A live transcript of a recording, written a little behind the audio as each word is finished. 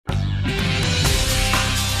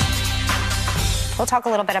We'll talk a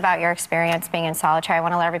little bit about your experience being in solitary. I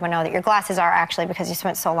want to let everyone know that your glasses are actually, because you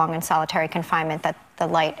spent so long in solitary confinement, that the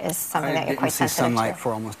light is something that you're quite sensitive to. I didn't see sunlight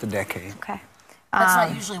for almost a decade. Okay. That's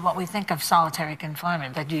not usually what we think of solitary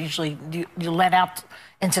confinement, that you usually you let out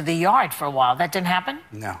into the yard for a while. That didn't happen?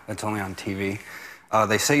 No, that's only on TV.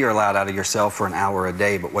 They say you're allowed out of your cell for an hour a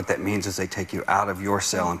day, but what that means is they take you out of your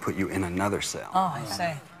cell and put you in another cell. Oh, I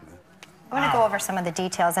see. I'm going to go over some of the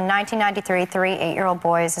details. In 1993, 3 8-year-old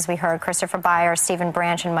boys, as we heard, Christopher Byers, Stephen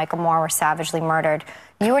Branch, and Michael Moore were savagely murdered.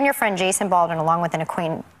 You and your friend Jason Baldwin, along with an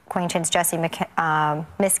acquaintance, Jesse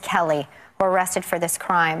Miss Kelly, were arrested for this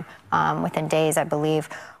crime within days, I believe.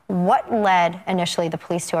 What led initially the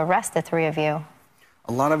police to arrest the three of you?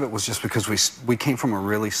 A lot of it was just because we came from a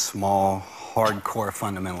really small, hardcore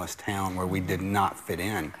fundamentalist town where we did not fit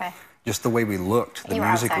in. Okay. Just the way we looked, the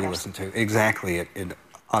music we outsiders. listened to. Exactly. It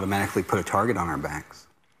automatically put a target on our backs.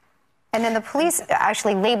 And then the police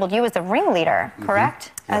actually labeled you as the ringleader,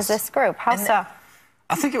 correct? Yes. As this group. How so?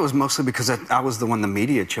 I think it was mostly because I was the one the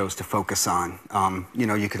media chose to focus on. You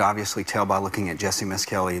know, you could obviously tell by looking at Jesse Miss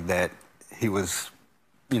Kelly that he was,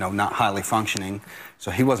 you know, not highly functioning, so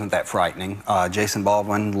he wasn't that frightening. Jason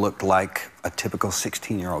Baldwin looked like a typical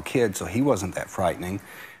 16-year-old kid, so he wasn't that frightening.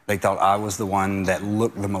 They thought I was the one that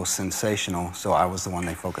looked the most sensational, so I was the one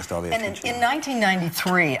they focused all the attention on. In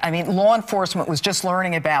 1993, I mean, law enforcement was just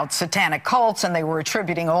learning about satanic cults, and they were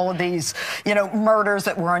attributing all of these, you know, murders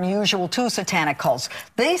that were unusual to satanic cults.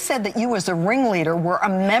 They said that you, as the ringleader, were a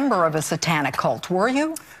member of a satanic cult. Were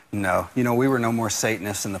you? No. You know, we were no more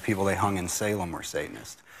Satanists than the people they hung in Salem were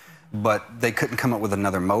Satanists. But they couldn't come up with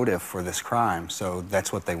another motive for this crime, so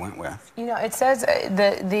that's what they went with. You know, it says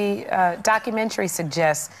the documentary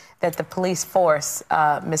suggests that the police forced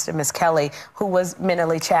Mr. Miss Kelly, who was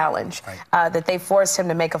mentally challenged, that they forced him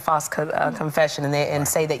to make a false confession and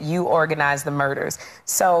say that you organized the murders.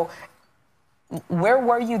 So where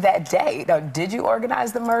were you that day? Did you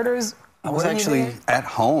organize the murders? I was actually at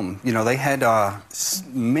home. You know, they had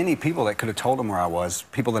many people that could have told them where I was.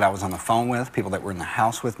 People that I was on the phone with, people that were in the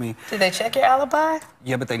house with me. Did they check your alibi?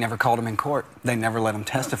 Yeah, but they never called him in court. They never let him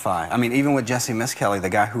testify. I mean, even with Jesse Miss Kelly,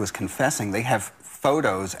 the guy who was confessing, they have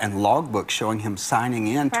photos and logbooks showing him signing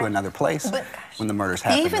in to another place when the murders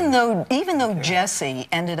happened. Even though Jesse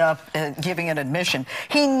ended up giving an admission,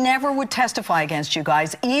 he never would testify against you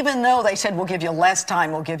guys, even though they said, we'll give you less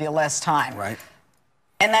time, we'll give you less time. Right.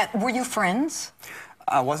 And were you friends?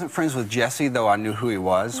 I wasn't friends with Jesse, though I knew who he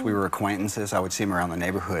was. We were acquaintances. I would see him around the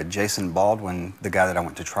neighborhood. Jason Baldwin, the guy that I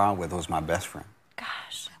went to trial with, was my best friend.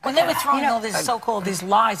 Gosh. When they were throwing all these so-called these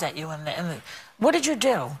lies at you, what did you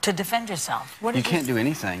do to defend yourself? You can't do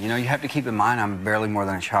anything. You know, you have to keep in mind I'm barely more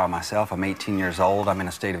than a child myself. I'm 18 years old. I'm in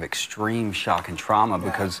a state of extreme shock and trauma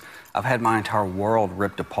because I've had my entire world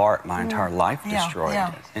ripped apart, my entire life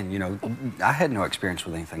destroyed. And, you know, I had no experience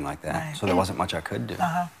with anything like that, so there wasn't much I could do.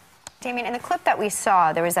 Damien, in the clip that we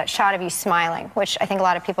saw, there was that shot of you smiling, which I think a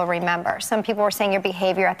lot of people remember. Some people were saying your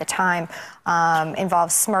behavior at the time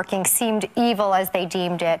involved smirking, seemed evil as they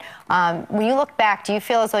deemed it. When you look back, do you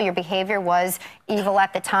feel as though your behavior was evil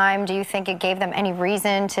at the time? Do you think it gave them any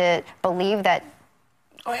reason to believe that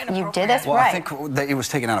you did this? Well, I think that it was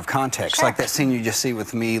taken out of context. Like that scene you just see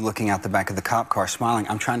with me looking out the back of the cop car smiling.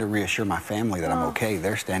 I'm trying to reassure my family that I'm okay.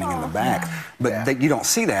 They're standing in the back. But you don't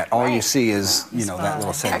see that. All you see is, you know, that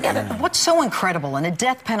little segment. What's so incredible, in a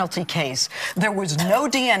death penalty case, there was no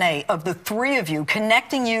DNA of the three of you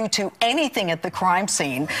connecting you to anything at the crime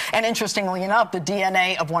scene. And interestingly enough, the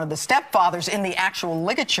DNA of one of the stepfathers in the actual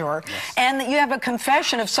ligature. And that you have a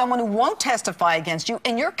confession of someone who won't testify against you.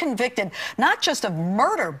 And you're convicted not just of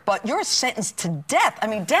murder, but you're sentenced to death. I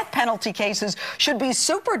mean, death penalty cases should be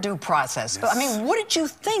super due process. I mean, what did you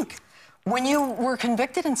think when you were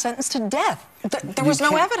convicted and sentenced to death? There was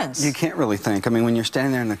no evidence. You can't really think. I mean, when you're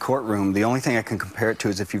standing there in the courtroom, the only thing I can compare it to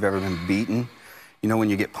is if you've ever been beaten. You know, when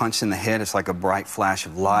you get punched in the head, it's like a bright flash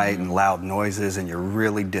of light and loud noises, and you're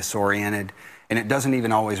really disoriented. And it doesn't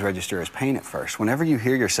even always register as pain at first. Whenever you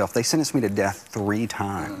hear yourself, they sentenced me to death 3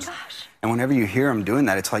 times. And whenever you hear them doing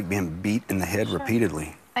that, it's like being beat in the head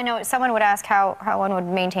repeatedly. I know someone would ask how one would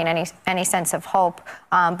maintain any sense of hope,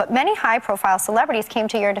 but many high-profile celebrities came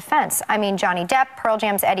to your defense. I mean, Johnny Depp, Pearl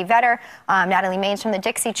Jam's Eddie Vedder, Natalie Maines from the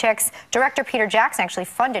Dixie Chicks. Director Peter Jackson actually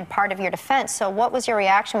funded part of your defense. So what was your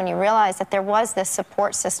reaction when you realized that there was this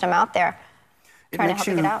support system out there trying to help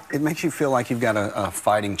you get out? It makes you feel like you've got a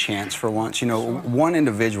fighting chance for once. You know, one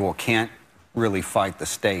individual can't really fight the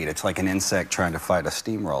state. It's like an insect trying to fight a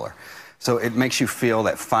steamroller. So it makes you feel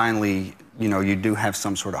that finally, you know, you do have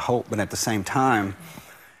some sort of hope, but at the same time,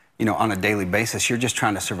 you know, on a daily basis, you're just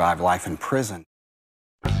trying to survive life in prison.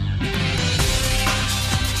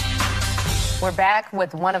 We're back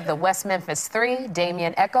with one of the West Memphis Three,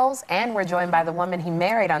 Damien Echols, and we're joined by the woman he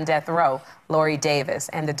married on death row, Lori Davis,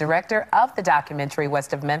 and the director of the documentary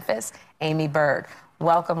West of Memphis, Amy Bird.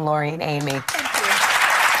 Welcome, Lori and Amy. Thank you.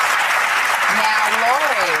 Now,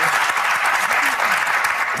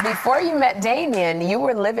 Lori, before you met Damien, you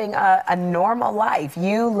were living a normal life.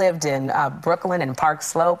 You lived in Brooklyn and Park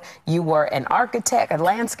Slope. You were an architect, a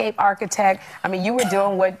landscape architect. I mean, you were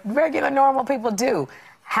doing what regular, normal people do.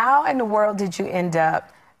 How in the world did you end up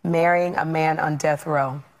marrying a man on death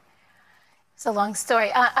row? It's a long story.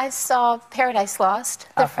 I saw Paradise Lost,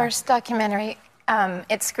 the first documentary.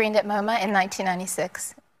 It screened at MoMA in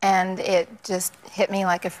 1996, and it just hit me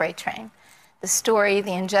like a freight train. The story,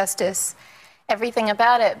 the injustice, everything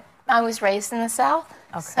about it. I was raised in the South,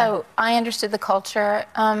 so I understood the culture,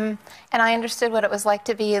 and I understood what it was like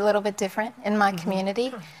to be a little bit different in my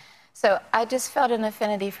community. So I just felt an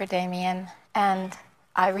affinity for Damien, and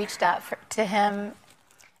I reached out to him,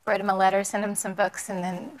 wrote him a letter, sent him some books, and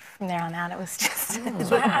then from there on out, it was just...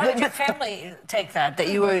 So how did your family take that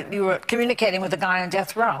you were communicating with a guy on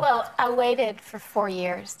death row? Well, I waited for 4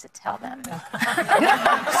 years to tell them.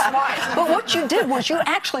 But what you did was you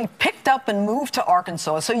actually picked up and moved to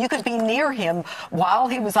Arkansas so you could be near him while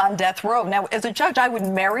he was on death row. Now, as a judge, I would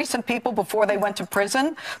marry some people before they went to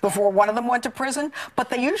prison, before one of them went to prison, but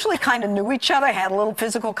they usually kind of knew each other, had a little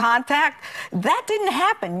physical contact. That didn't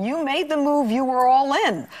happen. You made the move, you were all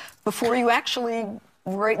in before you actually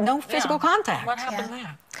were no physical contact. What happened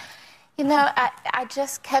there? You know, I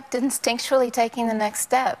just kept instinctually taking the next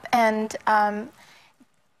step. And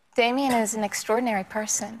Damien is an extraordinary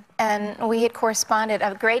person. And we had corresponded,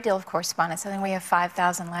 a great deal of correspondence. I think we have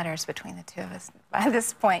 5,000 letters between the two of us by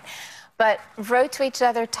this point. But wrote to each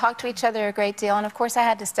other, talked to each other a great deal. And of course, I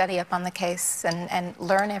had to study up on the case and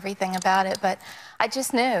learn everything about it. But I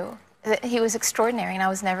just knew that he was extraordinary, and I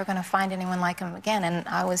was never going to find anyone like him again, and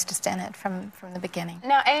I was just in it from the beginning.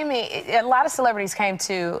 Now, Amy, a lot of celebrities came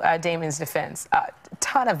to Damien's defense, a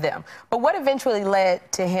ton of them. But what eventually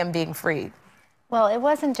led to him being freed? Well, it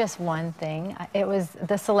wasn't just one thing. It was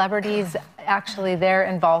the celebrities, actually, their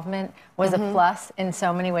involvement was a plus in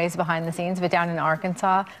so many ways behind the scenes. But down in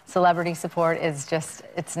Arkansas, celebrity support is just,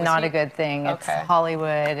 it's not a good thing. It's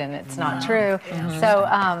Hollywood, and it's not true.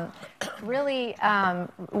 So really,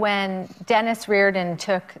 when Dennis Reardon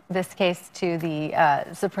took this case to the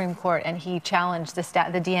Supreme Court and he challenged the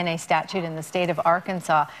DNA statute in the state of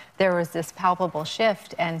Arkansas, there was this palpable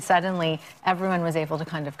shift, and suddenly everyone was able to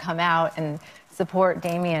kind of come out and support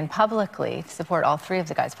Damien publicly, support all three of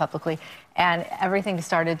the guys publicly, and everything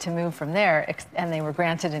started to move from there, and they were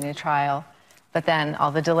granted a new trial, but then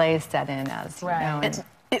all the delays set in, as you know.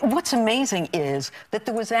 What's amazing is that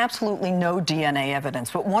there was absolutely no DNA evidence.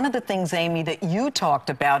 But one of the things, Amy, that you talked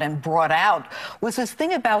about and brought out was this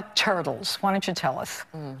thing about turtles. Why don't you tell us?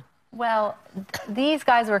 Well, these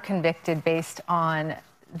guys were convicted based on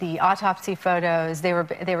the autopsy photos. They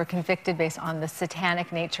were convicted based on the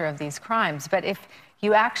satanic nature of these crimes. But if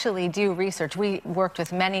you actually do research, we worked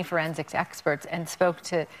with many forensics experts and spoke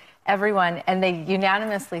to everyone, and they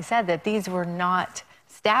unanimously said that these were not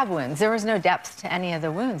stab wounds. There was no depth to any of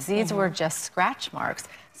the wounds. These were just scratch marks.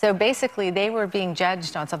 So basically, they were being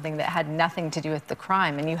judged on something that had nothing to do with the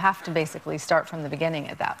crime, and you have to basically start from the beginning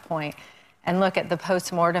at that point and look at the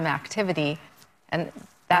post-mortem activity, and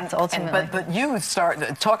that's ultimately... But you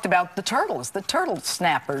talked about the turtle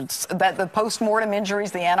snappers, that the post-mortem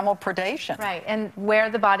injuries, the animal predation. Right, and where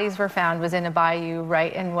the bodies were found was in a bayou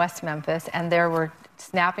right in West Memphis, and there were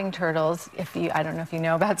snapping turtles. I don't know if you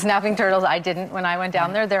know about snapping turtles. I didn't when I went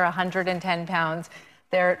down there. They're 110 pounds.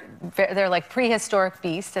 They're like prehistoric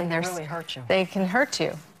beasts, and they really hurt you. They can hurt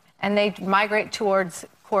you, and they migrate towards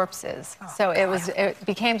corpses. So it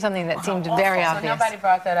became something that seemed very obvious. So nobody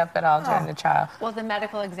brought that up at all during the trial? Well, the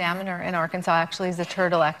medical examiner in Arkansas actually is a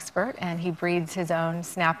turtle expert, and he breeds his own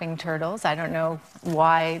snapping turtles. I don't know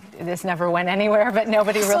why this never went anywhere, but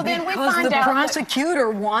nobody really... So then we because the prosecutor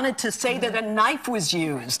wanted to say that a knife was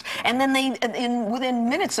used, and then within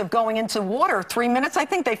minutes of going into water, 3 minutes, I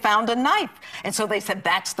think, they found a knife. And so they said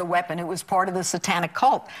that's the weapon. It was part of the satanic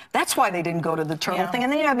cult. That's why they didn't go to the turtle thing.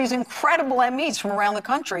 And then you have these incredible MEs from around the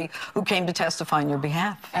country who came to testify on your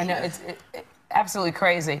behalf. I know, it's absolutely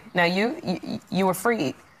crazy. Now, you were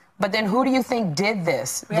freed, but then who do you think did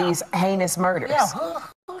this, these heinous murders? Yeah,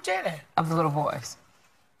 who did it? Of the little boys?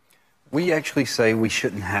 We actually say we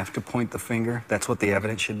shouldn't have to point the finger. That's what the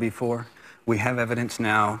evidence should be for. We have evidence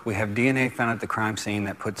now. We have DNA found at the crime scene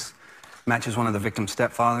that matches one of the victim's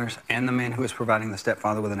stepfathers and the man who was providing the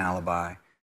stepfather with an alibi.